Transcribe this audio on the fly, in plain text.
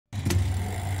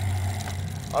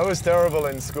I was terrible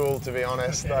in school, to be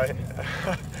honest. I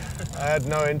had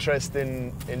no interest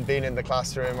in being in the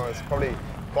classroom. I was probably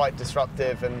quite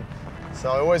disruptive, and so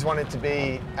I always wanted to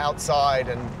be outside,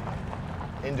 and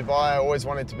in Dubai I always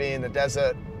wanted to be in the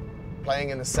desert, playing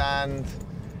in the sand.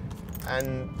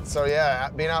 And so yeah,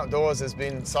 being outdoors has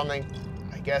been something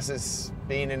I guess has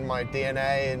been in my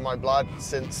DNA, in my blood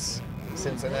since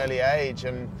an early age,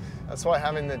 and that's why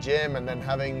having the gym and then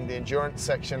having the endurance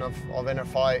section of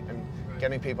InnerFight and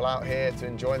getting people out here to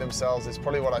enjoy themselves is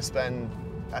probably what I spend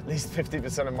at least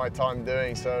 50% of my time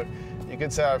doing. So you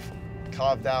could say I've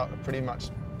carved out a pretty much,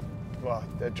 well,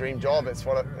 the dream job. It's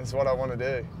what I want to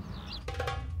do.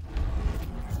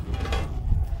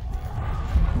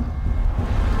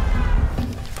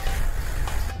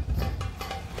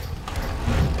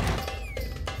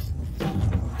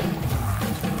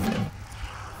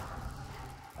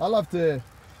 I love to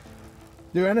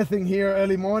do anything here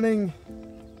early morning,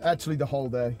 actually the whole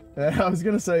day. I was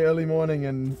going to say early morning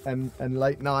and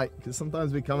late night, because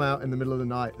sometimes we come out in the middle of the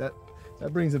night. That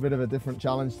brings a bit of a different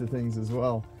challenge to things as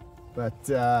well. But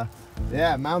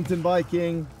yeah, mountain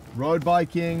biking, road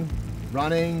biking,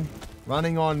 running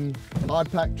on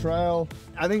hard packed trail.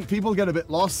 I think people get a bit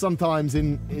lost sometimes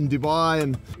in Dubai,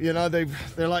 and you know,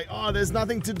 they're like, oh, there's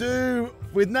nothing to do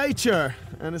with nature.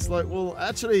 And it's like, well,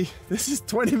 actually, this is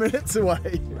 20 minutes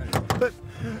away. Right. But,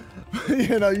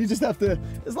 you know, you just have to,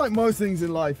 it's like most things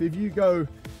in life. If you go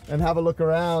and have a look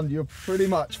around, you'll pretty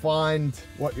much find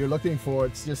what you're looking for.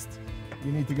 It's just,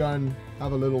 you need to go and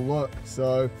have a little look.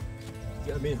 So,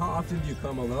 I mean, how often do you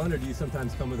come alone, or do you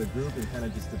sometimes come with a group? It kind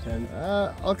of just depends.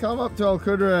 I'll come up to Al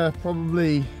Qudra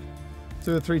probably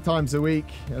 2 or 3 times a week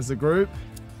as a group.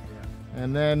 Yeah.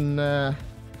 And then,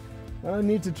 when I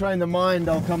need to train the mind,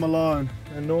 I'll come alone,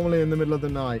 and normally in the middle of the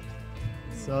night.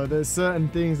 So there's certain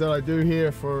things that I do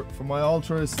here for my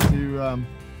ultras to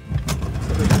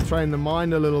sort of train the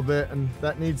mind a little bit, and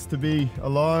that needs to be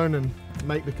alone and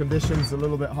make the conditions a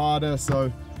little bit harder,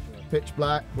 so pitch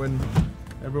black when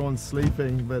everyone's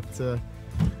sleeping. But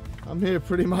I'm here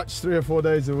pretty much 3 or 4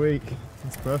 days a week.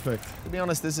 It's perfect. To be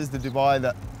honest, this is the Dubai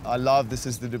that I love. This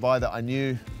is the Dubai that I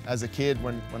knew as a kid.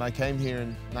 When I came here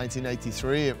in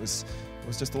 1983, it was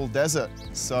just all desert.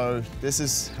 So this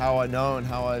is how I know and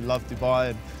how I love Dubai.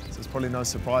 And so it's probably no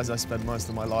surprise I spend most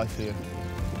of my life here.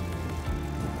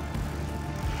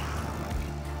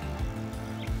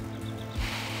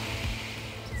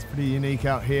 It's pretty unique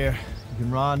out here. You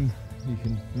can run, you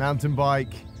can mountain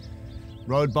bike,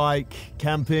 road bike,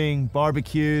 camping,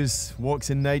 barbecues,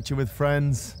 walks in nature with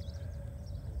friends.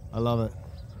 I love it.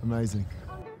 Amazing.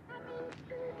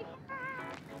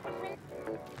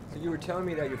 So you were telling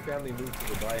me that your family moved to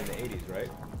Dubai in the 80s, right?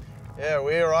 Yeah,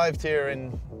 we arrived here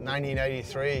in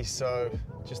 1983, so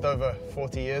just over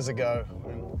 40 years ago.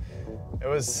 And it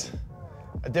was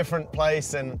a different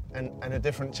place and a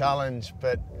different challenge,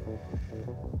 but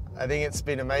I think it's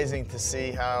been amazing to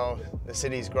see how the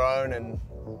city's grown, and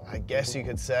I guess you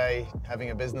could say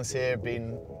having a business here,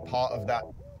 being part of that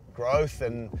growth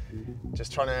and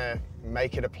just trying to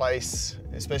make it a place,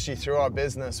 especially through our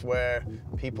business, where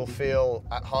people feel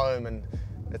at home. And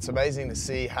it's amazing to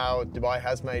see how Dubai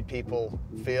has made people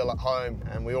feel at home.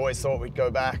 And we always thought we'd go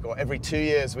back, or every 2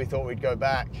 years we thought we'd go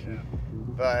back. Yeah.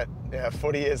 But yeah,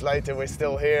 40 years later we're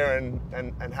still here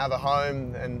and have a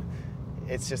home, and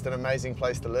it's just an amazing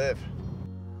place to live.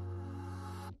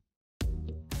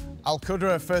 Al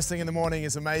Qudra first thing in the morning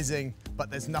is amazing, but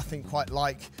there's nothing quite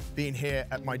like being here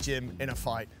at my gym,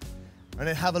 InnerFight. And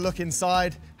then have a look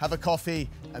inside, have a coffee,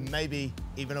 and maybe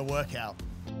even a workout.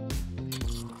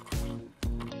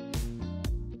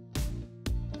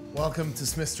 Welcome to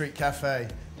Smith Street Café,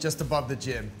 just above the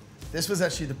gym. This was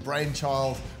actually the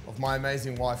brainchild of my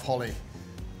amazing wife, Holly.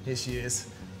 Here she is.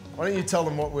 Why don't you tell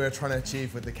them what we're trying to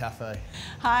achieve with the cafe?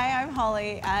 Hi, I'm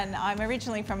Holly, and I'm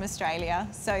originally from Australia,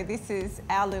 so this is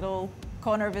our little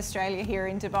corner of Australia here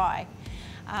in Dubai.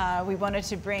 We wanted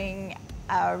to bring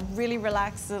a really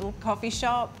relaxed little coffee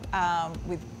shop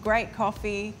with great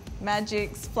coffee,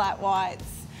 magics, flat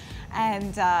whites,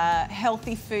 and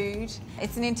healthy food.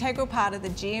 It's an integral part of the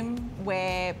gym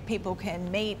where people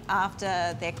can meet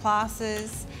after their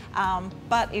classes,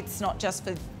 but it's not just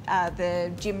for the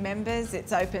gym members.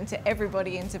 It's open to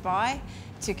everybody in Dubai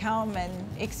to come and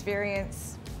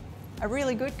experience a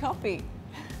really good coffee.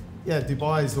 Yeah,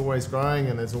 Dubai is always growing,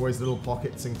 and there's always little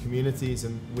pockets and communities,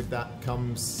 and with that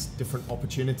comes different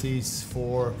opportunities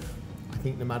for, I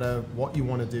think, no matter what you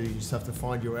want to do, you just have to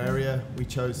find your area. We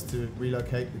chose to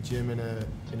relocate the gym in a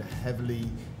heavily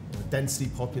densely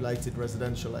populated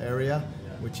residential area,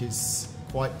 which is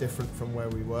quite different from where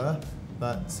we were.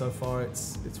 But so far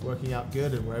it's working out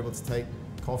good, and we're able to take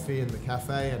coffee and the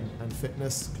cafe and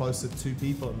fitness closer to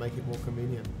people and make it more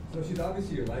convenient. So she's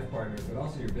obviously your life partner, but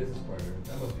also your business partner.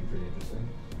 That must be pretty interesting.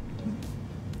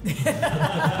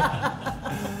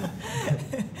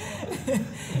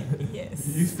 Yes.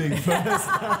 You think first.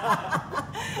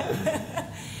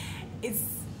 It's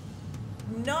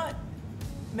not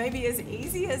maybe as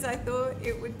easy as I thought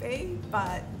it would be,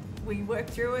 but we work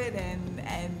through it and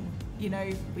you know,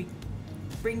 we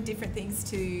bring different things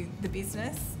to the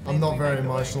business. I'm not very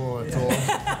emotional at all,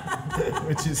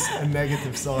 which is a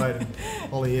negative side, and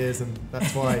Holly is, and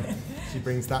that's why she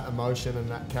brings that emotion and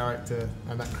that character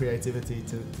and that creativity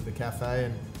to the cafe,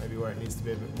 and maybe where it needs to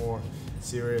be a bit more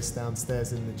serious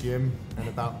downstairs in the gym and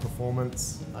about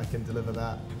performance, I can deliver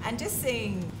that. And just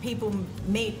seeing people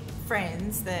meet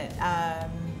friends that,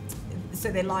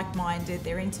 so they're like-minded,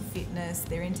 they're into fitness,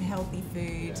 they're into healthy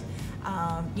food,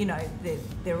 you know,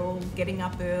 they're all getting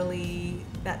up early,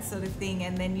 that sort of thing,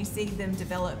 and then you see them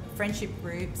develop friendship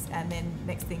groups, and then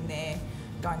next thing they're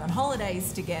going on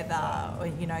holidays together, or,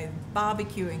 you know,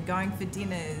 barbecuing, going for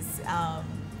dinners,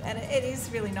 and it is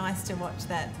really nice to watch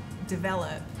that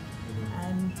develop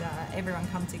and everyone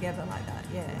come together like that.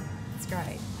 Yeah, it's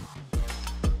great.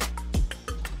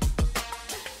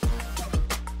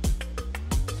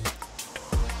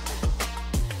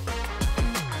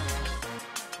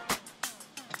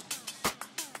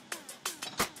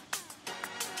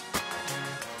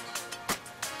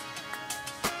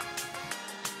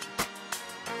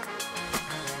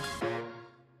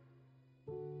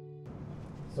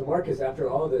 So Marcus, after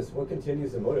all of this, what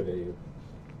continues to motivate you?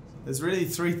 There's really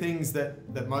three things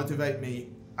that motivate me.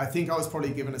 I think I was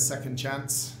probably given a second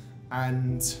chance,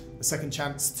 and a second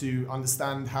chance to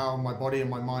understand how my body and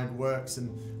my mind works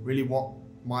and really what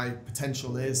my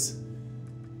potential is.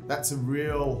 That's a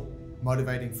real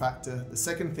motivating factor. The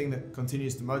second thing that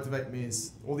continues to motivate me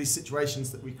is all these situations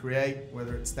that we create,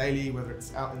 whether it's daily, whether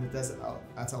it's out in the desert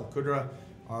at Al Qudra,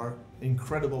 are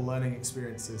incredible learning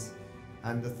experiences.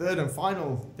 And the third and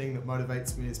final thing that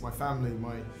motivates me is my family.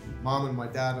 My mom and my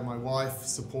dad and my wife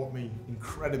support me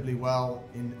incredibly well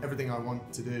in everything I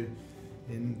want to do.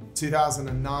 In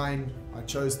 2009, I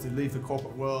chose to leave the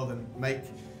corporate world and make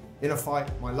InnerFight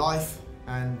my life,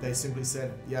 and they simply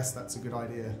said, yes, that's a good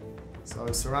idea.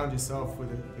 So surround yourself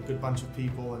with a good bunch of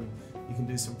people and you can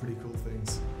do some pretty cool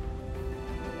things.